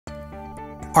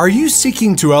Are you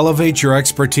seeking to elevate your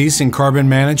expertise in carbon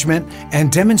management and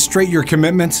demonstrate your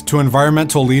commitment to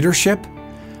environmental leadership?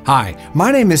 Hi,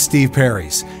 my name is Steve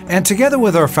Perrys, and together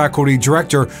with our faculty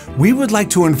director, we would like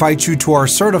to invite you to our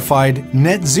certified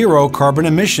Net Zero Carbon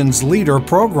Emissions Leader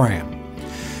program.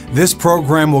 This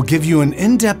program will give you an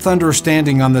in-depth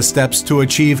understanding on the steps to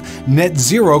achieve net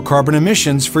zero carbon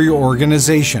emissions for your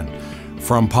organization,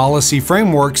 from policy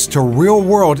frameworks to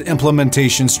real-world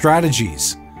implementation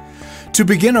strategies. To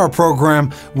begin our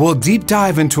program, we'll deep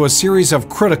dive into a series of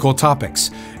critical topics,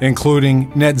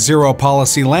 including net zero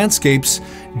policy landscapes,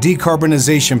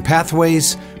 decarbonization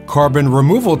pathways, carbon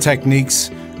removal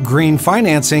techniques, green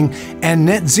financing, and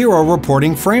net zero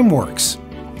reporting frameworks.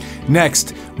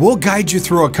 Next, we'll guide you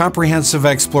through a comprehensive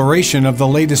exploration of the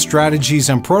latest strategies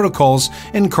and protocols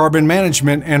in carbon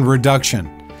management and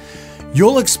reduction.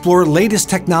 You'll explore latest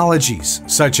technologies,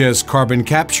 such as carbon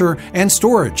capture and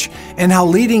storage, and how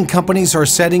leading companies are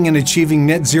setting and achieving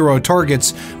net zero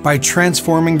targets by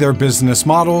transforming their business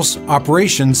models,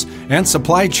 operations, and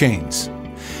supply chains.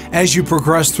 As you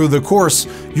progress through the course,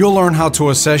 you'll learn how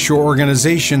to assess your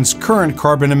organization's current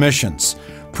carbon emissions,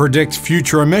 predict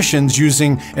future emissions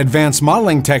using advanced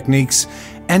modeling techniques,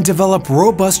 and develop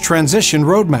robust transition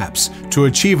roadmaps to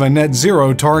achieve a net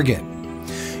zero target.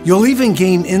 You'll even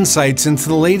gain insights into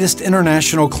the latest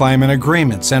international climate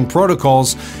agreements and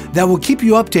protocols that will keep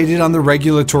you updated on the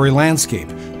regulatory landscape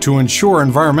to ensure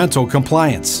environmental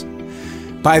compliance.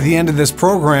 By the end of this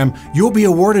program, you'll be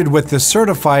awarded with the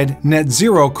Certified Net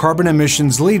Zero Carbon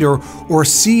Emissions Leader, or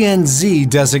CNZ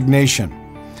designation.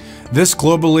 This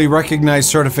globally recognized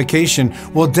certification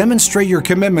will demonstrate your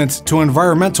commitment to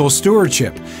environmental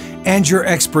stewardship and your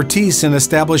expertise in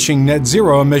establishing net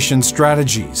zero emission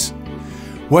strategies.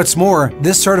 What's more,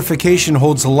 this certification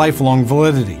holds lifelong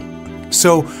validity.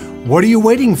 So, what are you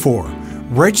waiting for?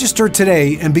 Register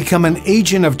today and become an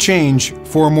agent of change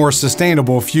for a more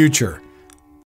sustainable future.